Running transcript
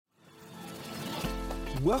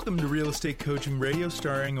Welcome to Real Estate Coaching Radio,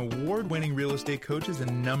 starring award-winning real estate coaches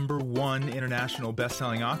and #1 international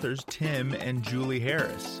best-selling authors, Tim and Julie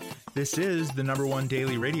Harris. This is the #1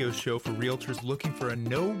 daily radio show for realtors looking for a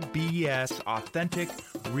no BS, authentic,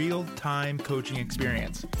 real-time coaching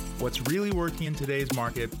experience. What's really working in today's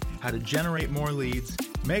market, how to generate more leads,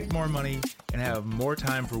 make more money, and have more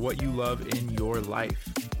time for what you love in your life.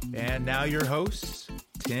 And now your hosts,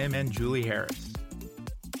 Tim and Julie Harris.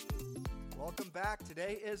 Welcome back.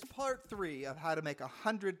 Today is part 3 of how to make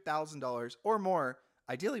 $100,000 or more,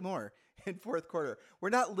 ideally more, in fourth quarter. We're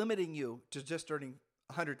not limiting you to just earning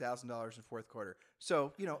 $100,000 in fourth quarter.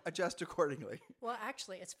 So, adjust accordingly. Well,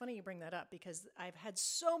 actually, it's funny you bring that up because I've had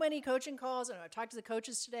so many coaching calls and I've talked to the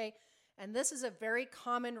coaches today, and this is a very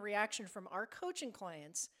common reaction from our coaching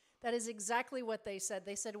clients. That is exactly what they said.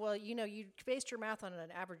 They said, well, you based your math on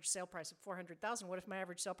an average sale price of $400,000. What if my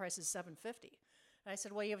average sale price is $750,000? And I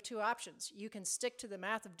said, well, you have two options. You can stick to the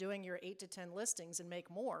math of doing your 8 to 10 listings and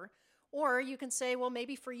make more, or you can say, well,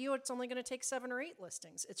 maybe for you, it's only going to take 7 or 8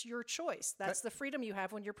 listings. It's your choice. That's the freedom you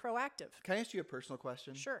have when you're proactive. Can I ask you a personal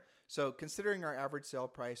question? Sure. So considering our average sale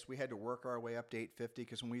price, we had to work our way up to $850,000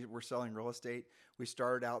 because when we were selling real estate, we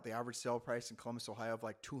started out the average sale price in Columbus, Ohio of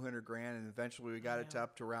like $200,000, and eventually we got it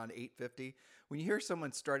up to around $850,000. When you hear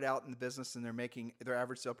someone start out in the business and they're making their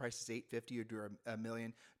average sale price is $850,000 or do $1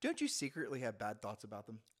 million, don't you secretly have bad thoughts about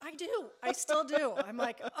them? I do. I still do. I'm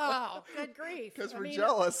like, oh, good grief. Because we're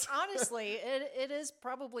jealous. Honestly, it is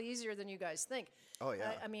probably easier than you guys think. Oh,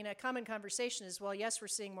 yeah. I mean, a common conversation is, well, yes, we're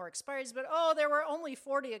seeing more expireds, but there were only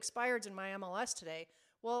 40 expireds in my MLS today.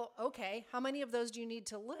 Well, okay, how many of those do you need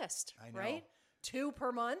to list? I know. Right? 2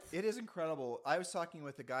 per month? It is incredible. I was talking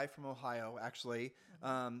with a guy from Ohio, actually.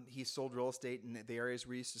 He sold real estate in the areas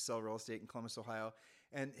we used to sell real estate in Columbus, Ohio.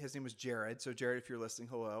 And his name was Jared. So Jared, if you're listening,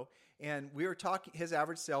 hello. And we were talking, his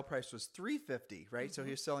average sale price was $350,000, right? Mm-hmm. So he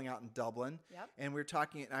was selling out in Dublin. Yep. And we were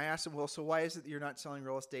talking, and I asked him, well, so why is it that you're not selling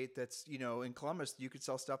real estate that's, in Columbus, you could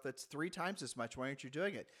sell stuff that's 3 times as much. Why aren't you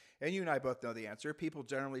doing it? And you and I both know the answer. People,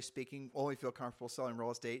 generally speaking, only feel comfortable selling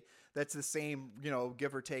real estate that's the same,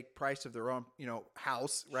 give or take price of their own,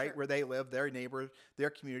 house, right? Sure. Where they live, their neighbor, their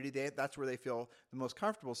community. That's where they feel the most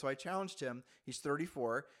comfortable. So I challenged him. He's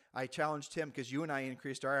 34. I challenged him because you and I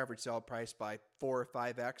increased our average sale price by 4 or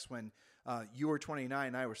 5x when you were 29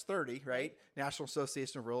 and I was 30, right? National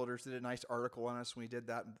Association of Realtors did a nice article on us when we did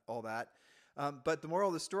that and all that. But the moral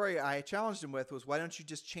of the story I challenged him with was, why don't you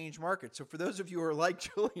just change markets? So for those of you who are like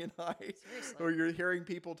Julie and I, or you're hearing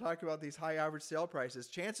people talk about these high average sale prices,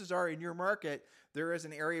 chances are in your market, there is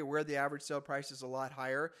an area where the average sale price is a lot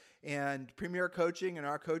higher. And Premier Coaching and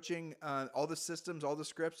our coaching, all the systems, all the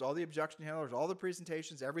scripts, all the objection handlers, all the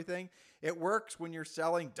presentations, everything, it works when you're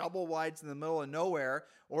selling double wides in the middle of nowhere,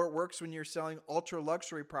 or it works when you're selling ultra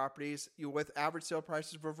luxury properties with average sale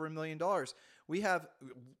prices of over $1 million. We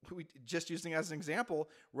just using as an example,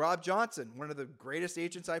 Rob Johnson, one of the greatest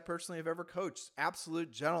agents I personally have ever coached,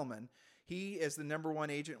 absolute gentleman. He is the #1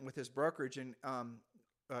 agent with his brokerage in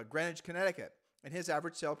Greenwich, Connecticut. And his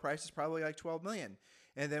average sale price is probably like $12 million.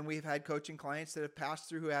 And then we've had coaching clients that have passed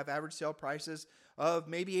through who have average sale prices of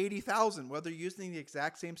maybe $80,000, where they're using the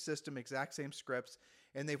exact same system, exact same scripts.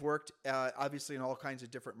 And they've worked obviously in all kinds of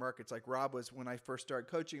different markets. Like Rob was, when I first started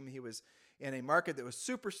coaching him, he was in a market that was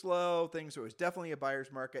super slow. It was definitely a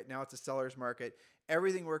buyer's market. Now it's a seller's market.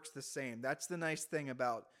 Everything works the same. That's the nice thing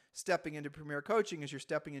about stepping into Premier Coaching, is you're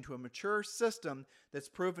stepping into a mature system that's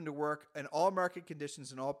proven to work in all market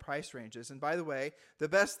conditions and all price ranges. And by the way, the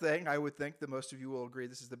best thing, I would think that most of you will agree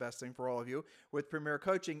this is the best thing for all of you with Premier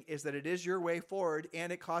Coaching, is that it is your way forward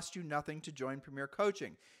and it costs you nothing to join Premier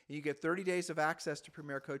Coaching. And you get 30 days of access to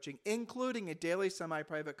Premier Coaching, including a daily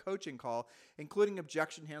semi-private coaching call, including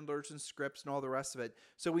objection handlers and scripts and all the rest of it.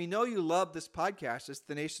 So we know you love this podcast. It's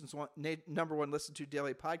the nation's #1 listened to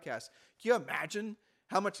daily podcast. Can you imagine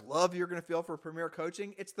how much love you're going to feel for Premier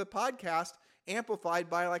Coaching? It's the podcast amplified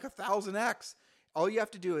by like 1,000x. All you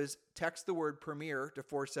have to do is text the word Premier to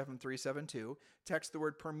 47372, text the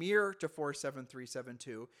word Premier to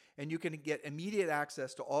 47372, and you can get immediate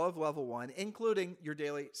access to all of Level 1, including your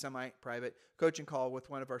daily semi-private coaching call with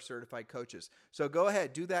one of our certified coaches. So go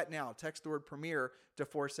ahead, do that now. Text the word Premier to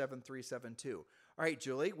 47372. All right,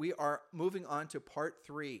 Julie, we are moving on to part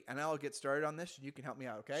 3, and I'll get started on this, and you can help me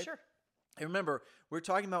out, okay? Sure. And remember, we're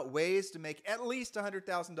talking about ways to make at least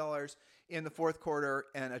 $100,000 in the fourth quarter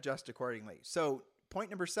and adjust accordingly. So point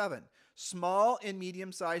number 7, small and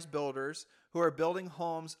medium-sized builders who are building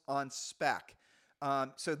homes on spec.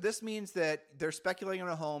 So this means that they're speculating on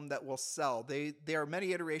a home that will sell. There are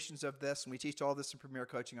many iterations of this, and we teach all this in Premier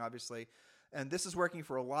Coaching, obviously. and this is working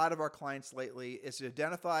for a lot of our clients lately, is to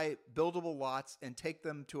identify buildable lots and take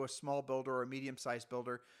them to a small builder or a medium-sized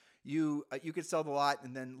builder. You could sell the lot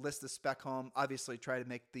and then list the spec home. Obviously, try to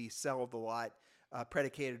make the sale of the lot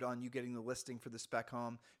predicated on you getting the listing for the spec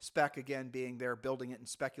home. Spec, again, being they're building it in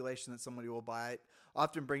speculation that somebody will buy it,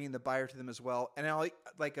 often bringing the buyer to them as well. And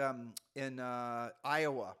in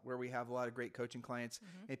Iowa, where we have a lot of great coaching clients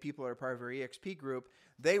and people that are part of our EXP group,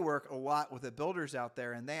 they work a lot with the builders out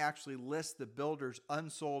there, and they actually list the builder's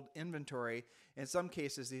unsold inventory. In some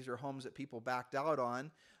cases, these are homes that people backed out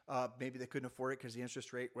on. Maybe they couldn't afford it because the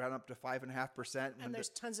interest rate went up to 5.5%. And there's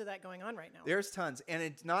tons of that going on right now. There's tons. And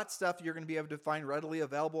it's not stuff you're going to be able to find readily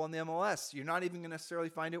available on the MLS. You're not even going to necessarily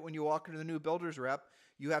find it when you walk into the new builder's rep.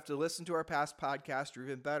 You have to listen to our past podcast, or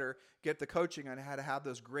even better, get the coaching on how to have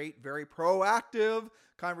those great, very proactive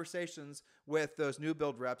conversations with those new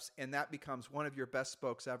build reps, and that becomes one of your best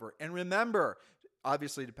spokes ever. And remember,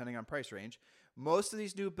 obviously, depending on price range, most of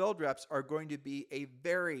these new build reps are going to be a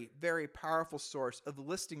very, very powerful source of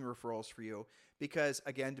listing referrals for you because,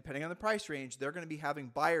 again, depending on the price range, they're going to be having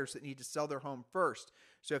buyers that need to sell their home first.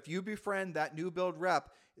 So if you befriend that new build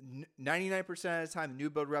rep, 99% of the time, the new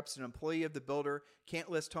build rep's an employee of the builder, can't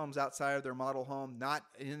list homes outside of their model home, not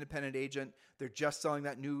an independent agent. They're just selling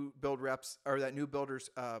that new build reps or that new builder's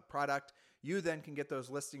product. You then can get those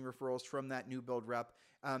listing referrals from that new build rep.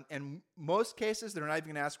 And most cases, they're not even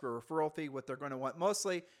going to ask for a referral fee. What they're going to want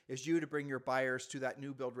mostly is you to bring your buyers to that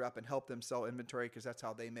new build rep and help them sell inventory because that's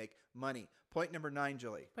how they make money. Point number 9,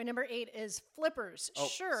 Julie. Point number 8 is flippers. Oh,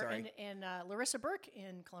 sure. sorry. And Larissa Burke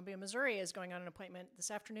in Columbia, Missouri is going on an appointment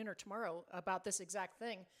this afternoon or tomorrow about this exact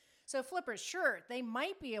thing. So flippers, sure, they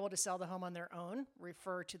might be able to sell the home on their own,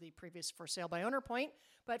 refer to the previous for sale by owner point,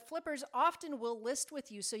 but flippers often will list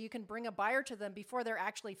with you so you can bring a buyer to them before they're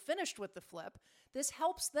actually finished with the flip. This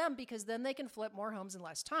helps them because then they can flip more homes in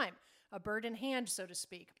less time. A bird in hand, so to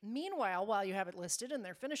speak. Meanwhile, while you have it listed and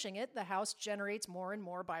they're finishing it, the house generates more and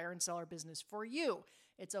more buyer and seller business for you.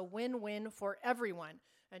 It's a win-win for everyone.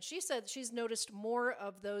 And she said she's noticed more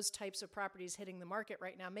of those types of properties hitting the market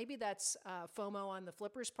right now. Maybe that's FOMO on the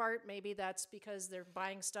flippers' part. Maybe that's because they're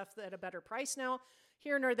buying stuff at a better price now.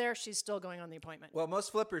 Here nor there, she's still going on the appointment. Well,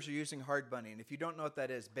 most flippers are using hard money. And if you don't know what that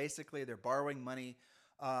is, basically they're borrowing money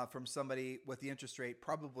from somebody with the interest rate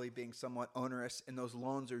probably being somewhat onerous. And those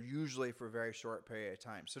loans are usually for a very short period of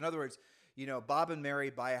time. So in other words, Bob and Mary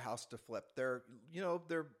buy a house to flip. They're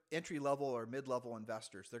entry-level or mid-level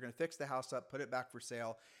investors. They're going to fix the house up, put it back for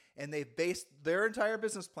sale, and they've based their entire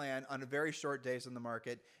business plan on a very short days in the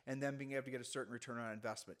market and then being able to get a certain return on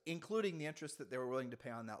investment, including the interest that they were willing to pay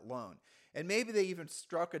on that loan. And maybe they even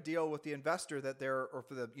struck a deal with the investor that their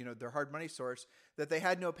hard money source that they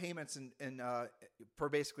had no payments for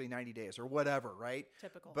basically 90 days or whatever, right?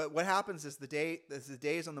 Typical. But what happens is the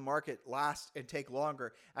days on the market last and take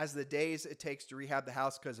longer as the days it takes to rehab the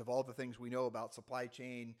house because of all the things we know about supply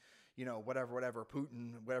chain, whatever,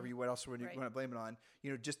 Putin, what else you want to blame it on,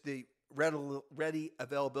 just the ready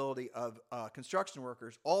availability of construction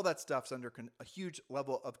workers, all that stuff's under a huge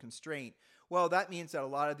level of constraint. Well, that means that a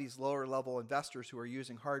lot of these lower level investors who are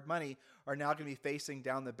using hard money are now going to be facing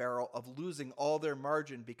down the barrel of losing all their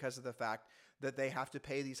margin because of the fact that they have to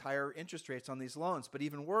pay these higher interest rates on these loans. But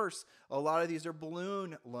even worse, a lot of these are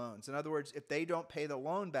balloon loans. In other words, if they don't pay the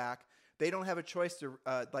loan back, they don't have a choice to,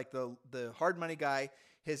 like the hard money guy,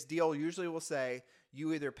 his deal usually will say,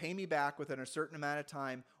 you either pay me back within a certain amount of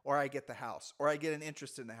time or I get the house or I get an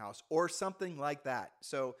interest in the house or something like that.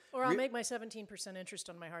 Or I'll make my 17% interest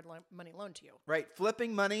on my hard money loan to you. Right.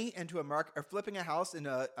 Flipping money into a market or flipping a house in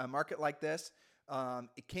a market like this,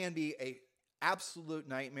 it can be a absolute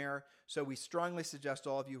nightmare. So we strongly suggest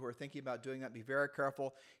all of you who are thinking about doing that, be very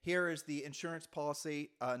careful. Here is the insurance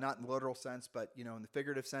policy, not in the literal sense, but in the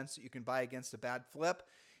figurative sense that you can buy against a bad flip,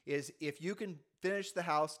 is if you can finish the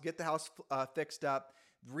house, get the house fixed up,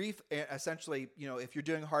 essentially, if you're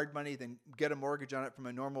doing hard money, then get a mortgage on it from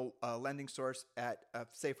a normal lending source at,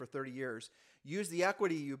 say, for 30 years. Use the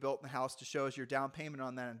equity you built in the house to show as your down payment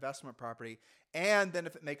on that investment property. And then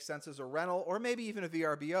if it makes sense as a rental or maybe even a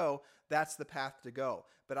VRBO, that's the path to go.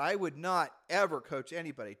 But I would not ever coach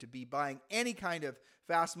anybody to be buying any kind of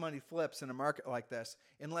fast money flips in a market like this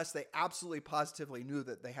unless they absolutely positively knew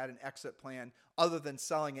that they had an exit plan other than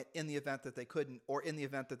selling it in the event that they couldn't or in the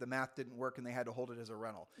event that the math didn't work and they had to hold it as a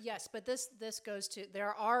rental. Yes, but this goes to,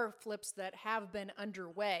 there are flips that have been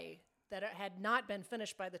underway that had not been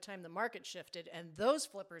finished by the time the market shifted, and those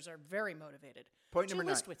flippers are very motivated Point number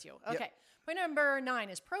 9. List with you. Okay. Yep. Point number 9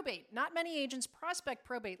 is probate. Not many agents prospect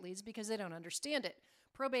probate leads because they don't understand it.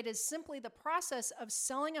 Probate is simply the process of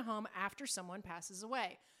selling a home after someone passes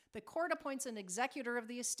away. The court appoints an executor of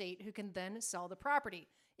the estate who can then sell the property.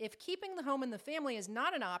 If keeping the home in the family is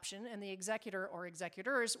not an option and the executor or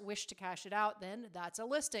executors wish to cash it out, then that's a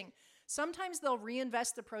listing. Sometimes they'll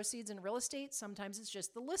reinvest the proceeds in real estate. Sometimes it's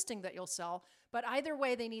just the listing that you'll sell. But either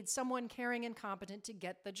way, they need someone caring and competent to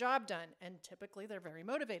get the job done. And typically, they're very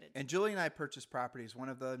motivated. And Julie and I purchased properties. One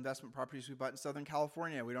of the investment properties we bought in Southern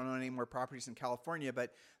California. We don't own any more properties in California,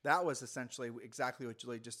 but that was essentially exactly what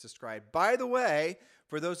Julie just described. By the way,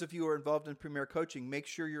 for those of you who are involved in Premier Coaching, make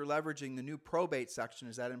sure you're leveraging the new probate section.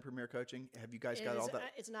 Is that in Premier Coaching? Have you guys got all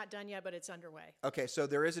that? It's not done yet, but it's underway. Okay, so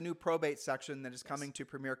there is a new probate section that is coming to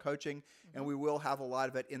Premier Coaching, and we will have a lot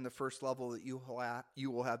of it in the first level that you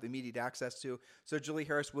will have immediate access to. So, Julie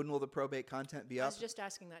Harris, when will the probate content be up? I was just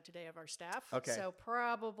asking that today of our staff. Okay. So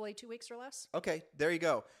probably 2 weeks or less. Okay, there you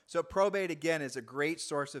go. So probate, again, is a great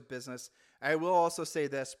source of business. I will also say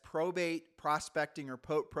this, probate prospecting or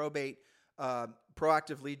probate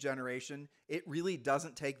proactive lead generation, it really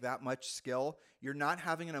doesn't take that much skill. You're not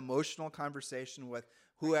having an emotional conversation with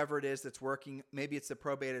whoever it is that's working. Maybe it's the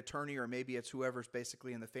probate attorney, or maybe it's whoever's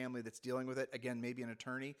basically in the family that's dealing with it. Again, maybe an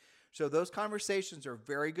attorney. So those conversations are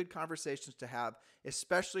very good conversations to have,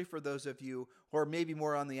 especially for those of you who are maybe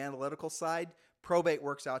more on the analytical side. Probate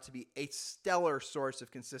works out to be a stellar source of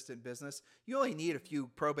consistent business. You only need a few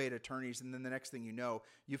probate attorneys, and then the next thing you know,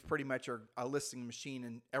 you've pretty much are a listing machine,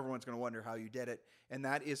 and everyone's going to wonder how you did it. And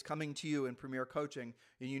that is coming to you in Premier Coaching,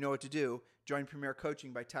 and you know what to do. Join Premier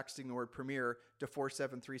Coaching by texting the word Premier to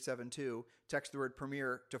 47372. Text the word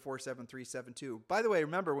Premier to 47372. By the way,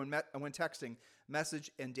 remember, when texting,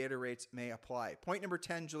 message and data rates may apply. Point number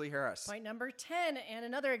 10, Julie Harris. Point number 10, and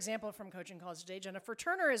another example from Coaching Calls today. Jennifer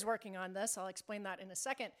Turner is working on this. I'll explain that in a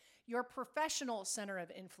second. Your professional center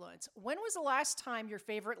of influence. When was the last time your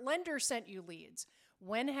favorite lender sent you leads?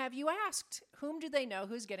 When have you asked? Whom do they know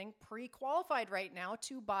who's getting pre-qualified right now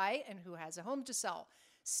to buy and who has a home to sell?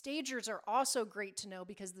 Stagers are also great to know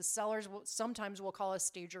because the sellers sometimes will call a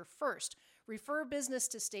stager first. Refer business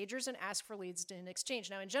to stagers and ask for leads in exchange.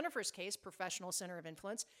 Now, in Jennifer's case, professional center of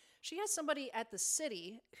influence, she has somebody at the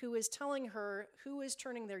city who is telling her who is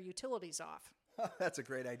turning their utilities off. That's a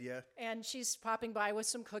great idea. And she's popping by with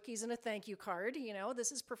some cookies and a thank you card. You know,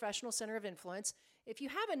 this is professional center of influence. If you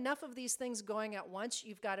have enough of these things going at once,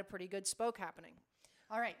 you've got a pretty good spoke happening.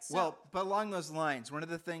 All right. So. Well, but along those lines, one of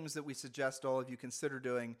the things that we suggest all of you consider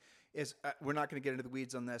doing is, we're not going to get into the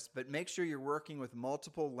weeds on this, but make sure you're working with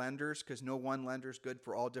multiple lenders, because no one lender is good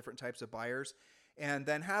for all different types of buyers. And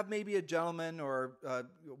then have maybe a gentleman, or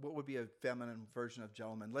what would be a feminine version of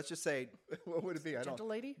gentleman? Let's just say, what would it be? Gentle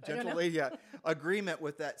lady? Gentle lady, yeah. Agreement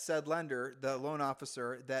with that said lender, the loan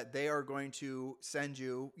officer, that they are going to send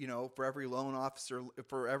you, for every loan officer,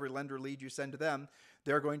 for every lender lead you send to them,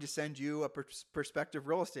 they're going to send you a prospective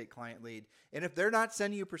real estate client lead. And if they're not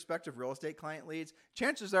sending you prospective real estate client leads,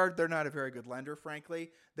 chances are they're not a very good lender,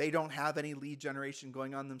 frankly. They don't have any lead generation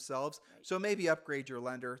going on themselves. Right. So maybe upgrade your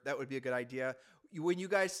lender. That would be a good idea. When you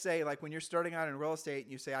guys say, like when you're starting out in real estate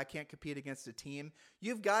and you say, I can't compete against a team,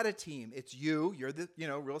 you've got a team. It's you. You're the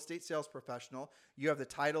real estate sales professional. You have the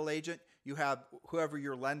title agent. You have whoever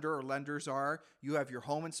your lender or lenders are. You have your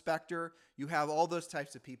home inspector. You have all those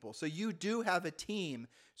types of people. So you do have a team.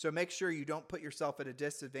 So make sure you don't put yourself at a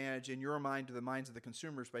disadvantage in your mind to the minds of the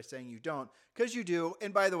consumers by saying you don't, because you do.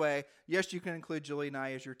 And by the way, yes, you can include Julie and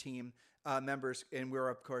I as your team members, and we're,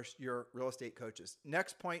 of course, your real estate coaches.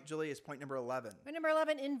 Next point, Julie, is point number 11. Point number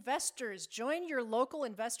 11, investors. Join your local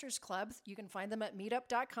investors club. You can find them at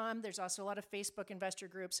meetup.com. There's also a lot of Facebook investor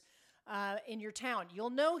groups in your town. You'll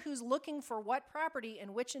know who's looking for what property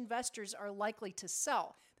and which investors are likely to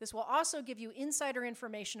sell. This will also give you insider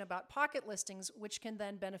information about pocket listings, which can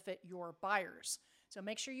then benefit your buyers. So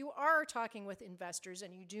make sure you are talking with investors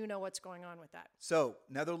and you do know what's going on with that. So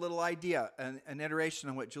another little idea, an iteration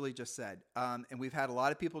on what Julie just said. And we've had a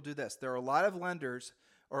lot of people do this. There are a lot of lenders,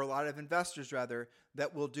 or a lot of investors rather,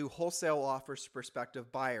 that will do wholesale offers to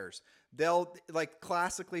prospective buyers. They'll, like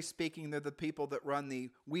classically speaking, they're the people that run the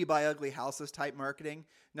we buy ugly houses type marketing.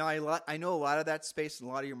 Now, I know a lot of that space and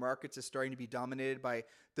a lot of your markets is starting to be dominated by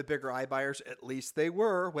the bigger iBuyers. At least they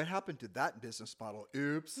were. What happened to that business model?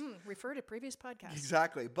 Oops. Refer to previous podcasts.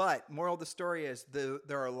 Exactly. But moral of the story is there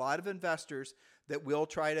are a lot of investors that will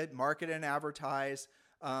try to market and advertise.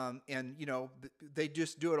 And they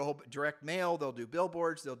just do it a whole direct mail. They'll do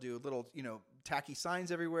billboards. They'll do little, tacky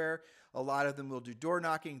signs everywhere. A lot of them will do door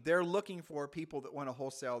knocking. They're looking for people that want to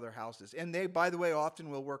wholesale their houses. And they, by the way,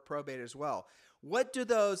 often will work probate as well. What do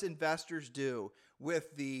those investors do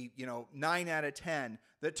with the, 9 out of 10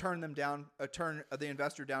 that turn the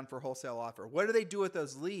investor down for a wholesale offer? What do they do with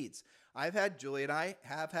those leads? Julie and I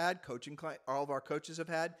have had coaching clients, all of our coaches have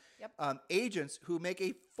had Yep. agents who make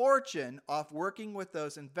a fortune off working with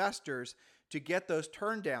those investors to get those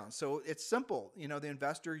turned down. So it's simple. The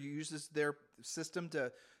investor uses their system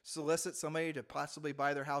to solicit somebody to possibly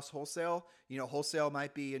buy their house wholesale. Wholesale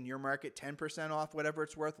might be in your market 10% off whatever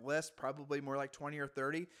it's worth list, probably more like 20 or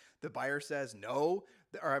 30. The buyer says no,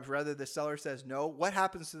 or rather the seller says no. What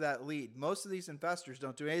happens to that lead? Most of these investors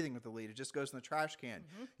don't do anything with the lead. It just goes in the trash can.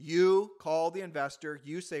 Mm-hmm. You call the investor,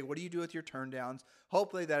 you say, what do you do with your turndowns?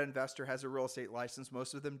 Hopefully that investor has a real estate license.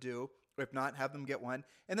 Most of them do. If not, have them get one,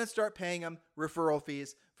 and then start paying them referral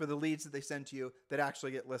fees for the leads that they send to you that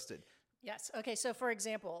actually get listed. Yes. Okay. So, for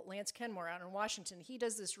example, Lance Kenmore out in Washington, he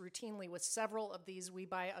does this routinely with several of these We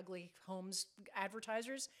Buy Ugly Homes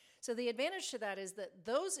advertisers. So the advantage to that is that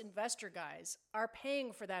those investor guys are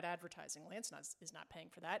paying for that advertising. Lance is not paying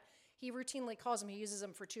for that. He routinely calls them. He uses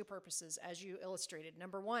them for two purposes, as you illustrated.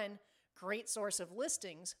 Number one, great source of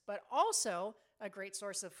listings, but also a great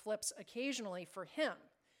source of flips occasionally for him,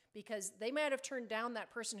 because they might have turned down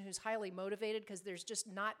that person who's highly motivated because there's just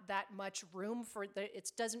not that much room for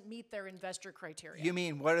it doesn't meet their investor criteria. You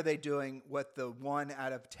mean, what are they doing with the 1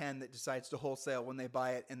 out of 10 that decides to wholesale when they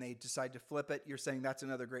buy it and they decide to flip it? You're saying that's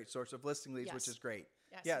another great source of listing leads, Yes. which is great.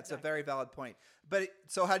 Yes, yeah, it's exactly. a very valid point. But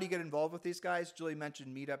so how do you get involved with these guys? Julie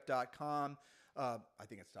mentioned meetup.com. I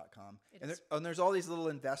think it's .com. And there's all these little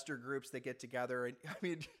investor groups that get together. And I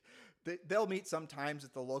mean, they'll meet sometimes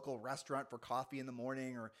at the local restaurant for coffee in the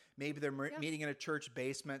morning, or maybe they're meeting in a church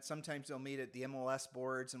basement. Sometimes they'll meet at the MLS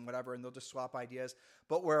boards and whatever, and they'll just swap ideas.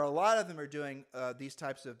 But where a lot of them are doing these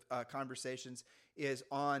types of conversations is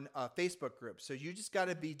on Facebook groups. So you just got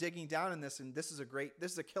to be digging down in this, and this is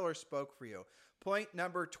a killer spoke for you. Point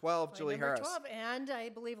number 12, Julie Harris. 12, and I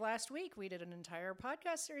believe last week we did an entire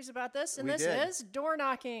podcast series about this, and We this did. is door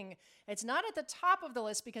knocking. It's not at the top of the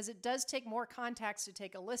list because it does take more contacts to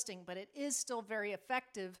take a listing, but it is still very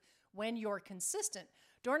effective when you're consistent.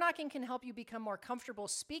 Door knocking can help you become more comfortable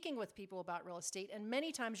speaking with people about real estate, and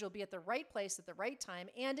many times you'll be at the right place at the right time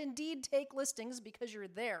and indeed take listings because you're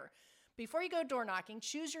there. Before you go door knocking,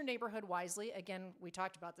 choose your neighborhood wisely. Again, we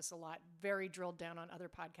talked about this a lot, very drilled down on other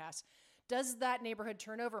podcasts. Does that neighborhood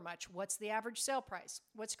turn over much? What's the average sale price?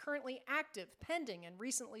 What's currently active, pending, and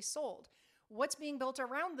recently sold? What's being built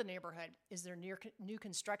around the neighborhood? Is there new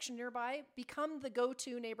construction nearby? Become the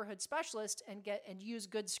go-to neighborhood specialist and use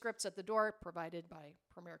good scripts at the door, provided by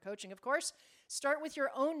Premier Coaching, of course. Start with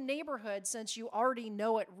your own neighborhood since you already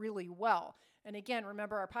know it really well. And again,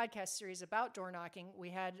 remember our podcast series about door knocking.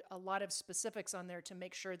 We had a lot of specifics on there to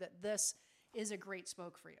make sure that this is a great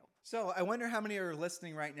spoke for you. So I wonder how many are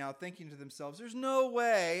listening right now thinking to themselves, there's no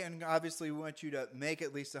way, and obviously we want you to make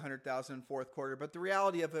at least $100,000 in fourth quarter, but the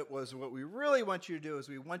reality of it was what we really want you to do is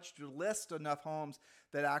we want you to list enough homes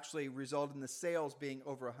that actually result in the sales being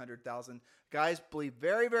over $100,000. Guys, be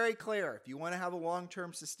very, very clear. If you want to have a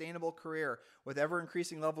long-term sustainable career with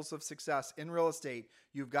ever-increasing levels of success in real estate,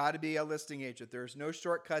 you've got to be a listing agent. There's no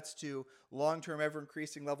shortcuts to long-term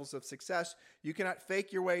ever-increasing levels of success. You cannot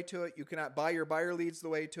fake your way to it. You cannot buy your buyer leads the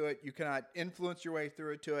way to it. You cannot influence your way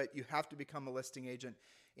through it to it. You have to become a listing agent.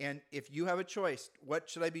 And if you have a choice, what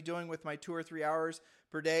should I be doing with my 2 or 3 hours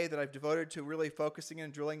per day that I've devoted to really focusing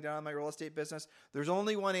and drilling down on my real estate business? There's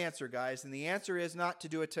only one answer, guys. And the answer is not to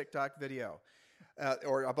do a TikTok video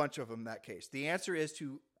or a bunch of them in that case. The answer is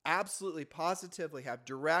to absolutely positively have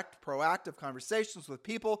direct, proactive conversations with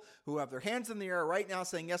people who have their hands in the air right now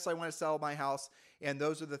saying, yes, I want to sell my house. And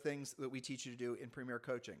those are the things that we teach you to do in Premier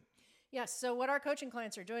Coaching. Yes. So what our coaching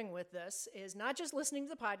clients are doing with this is not just listening to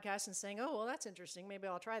the podcast and saying, oh, well, that's interesting. Maybe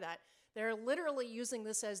I'll try that. They're literally using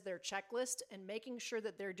this as their checklist and making sure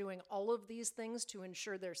that they're doing all of these things to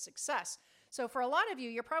ensure their success. So for a lot of you,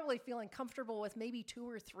 you're probably feeling comfortable with maybe 2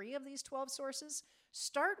 or 3 of these 12 sources.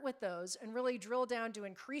 Start with those and really drill down to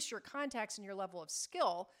increase your contacts and your level of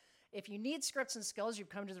skill. If you need scripts and skills, you've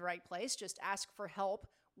come to the right place. Just ask for help.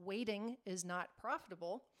 Waiting is not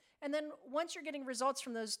profitable. And then once you're getting results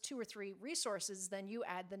from those 2 or 3 resources, then you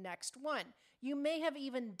add the next one. You may have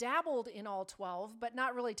even dabbled in all 12, but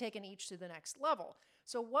not really taken each to the next level.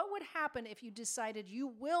 So what would happen if you decided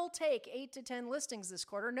you will take 8 to 10 listings this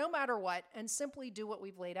quarter, no matter what, and simply do what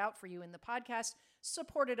we've laid out for you in the podcast,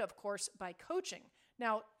 supported, of course, by coaching?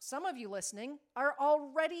 Now, some of you listening are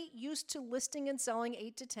already used to listing and selling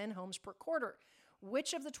 8 to 10 homes per quarter.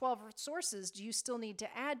 Which of the 12 sources do you still need to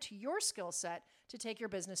add to your skill set to take your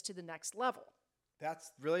business to the next level?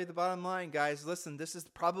 That's really the bottom line, guys. Listen, this is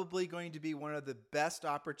probably going to be one of the best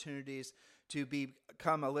opportunities to be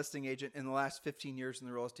become a listing agent in the last 15 years in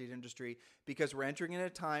the real estate industry, because we're entering in a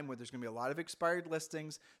time where there's going to be a lot of expired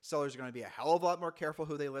listings. Sellers are going to be a hell of a lot more careful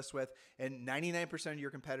who they list with, and 99% of your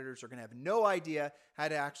competitors are going to have no idea how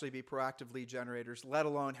to actually be proactive lead generators, let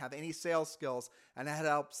alone have any sales skills, and that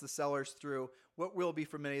helps the sellers through what will be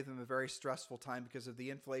for many of them a very stressful time because of the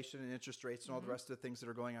inflation and interest rates and all the rest of the things that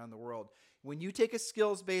are going on in the world. When you take a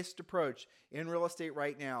skills-based approach in real estate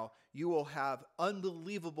right now, you will have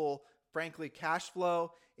unbelievable, frankly, cash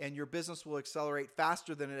flow, and your business will accelerate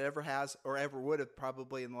faster than it ever has or ever would have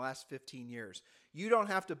probably in the last 15 years. You don't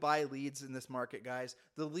have to buy leads in this market, guys.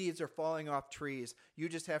 The leads are falling off trees. You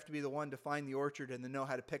just have to be the one to find the orchard and then know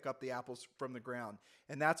how to pick up the apples from the ground.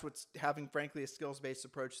 And that's what's having, frankly, a skills-based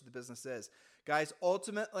approach to the business is. Guys,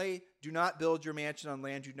 ultimately, do not build your mansion on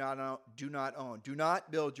land you do not own. Do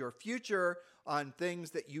not build your future on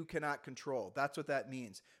things that you cannot control. That's what that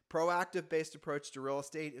means. Proactive-based approach to real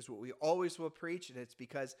estate is what we always will preach, and it's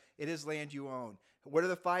because it is land you own. What are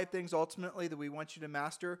the 5 things ultimately that we want you to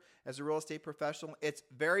master as a real estate professional? It's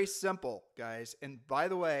very simple, guys. And by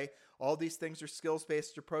the way, all these things are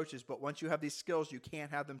skills-based approaches, but once you have these skills, you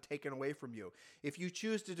can't have them taken away from you. If you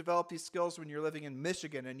choose to develop these skills when you're living in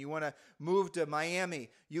Michigan and you want to move to Miami,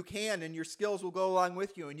 you can, and your skills will go along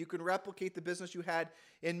with you, and you can replicate the business you had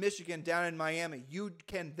in Michigan down in Miami. You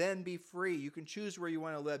can then be free. You can choose where you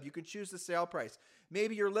want to live. You can choose the sale price.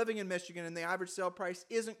 Maybe you're living in Michigan and the average sale price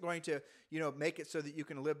isn't going to, make it so that you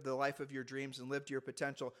can live the life of your dreams and live to your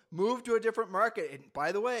potential. Move to a different market. And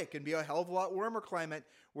by the way, it can be a hell of a lot warmer climate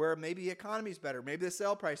where maybe the economy is better. Maybe the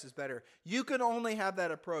sale price is better. You can only have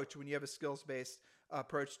that approach when you have a skills-based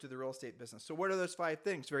approach to the real estate business. So what are those 5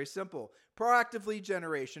 things? Very simple. Proactive lead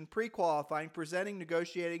generation, pre-qualifying, presenting,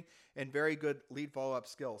 negotiating, and very good lead follow-up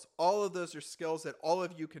skills. All of those are skills that all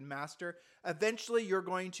of you can master. Eventually, you're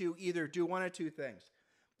going to either do one of 2 things.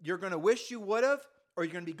 You're going to wish you would have, or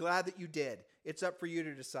you're going to be glad that you did. It's up for you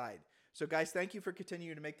to decide. So guys, thank you for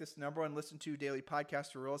continuing to make this number 1 listen to daily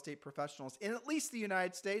podcast for real estate professionals in at least the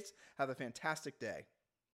United States. Have a fantastic day.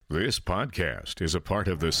 This podcast is a part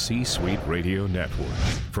of the C-Suite Radio Network.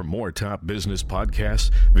 For more top business podcasts,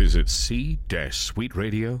 visit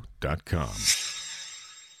c-suiteradio.com.